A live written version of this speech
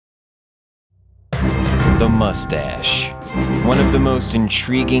The mustache. One of the most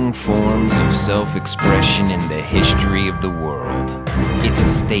intriguing forms of self-expression in the history of the world. It's a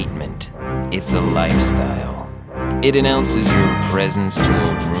statement. It's a lifestyle. It announces your presence to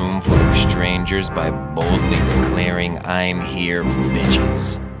a room full of strangers by boldly declaring, "I'm here,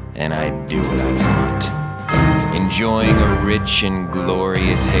 bitches, and I do what I want." Enjoying a rich and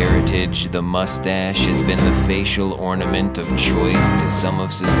glorious heritage, the mustache has been the facial ornament of choice to some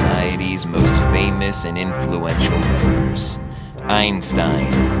of society's most famous and influential members.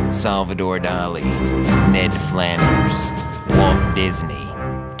 Einstein, Salvador Dali, Ned Flanders, Walt Disney,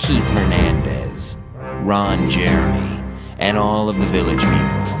 Keith Hernandez, Ron Jeremy, and all of the Village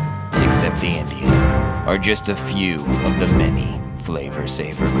People, except the Indian, are just a few of the many Flavor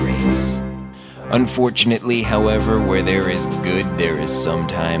Saver greats. Unfortunately, however, where there is good, there is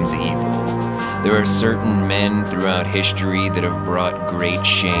sometimes evil. There are certain men throughout history that have brought great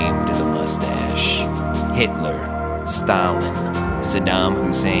shame to the mustache. Hitler, Stalin, Saddam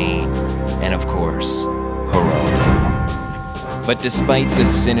Hussein, and of course, Geraldo. But despite the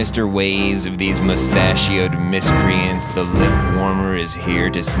sinister ways of these mustachioed miscreants, the lip warmer is here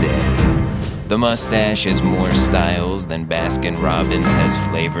to stay. The mustache has more styles than Baskin-Robbins has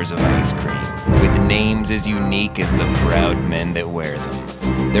flavors of ice cream, with names as unique as the proud men that wear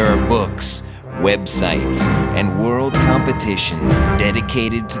them. There are books, websites, and world competitions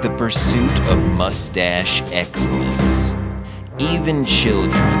dedicated to the pursuit of mustache excellence. Even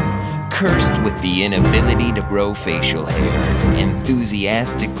children, cursed with the inability to grow facial hair,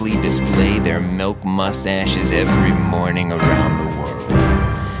 enthusiastically display their milk mustaches every morning around the world.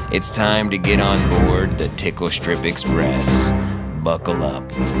 It's time to get on board the Tickle Strip Express. Buckle up.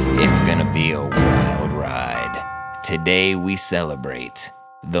 It's gonna be a wild ride. Today we celebrate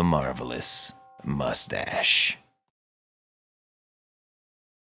the marvelous mustache.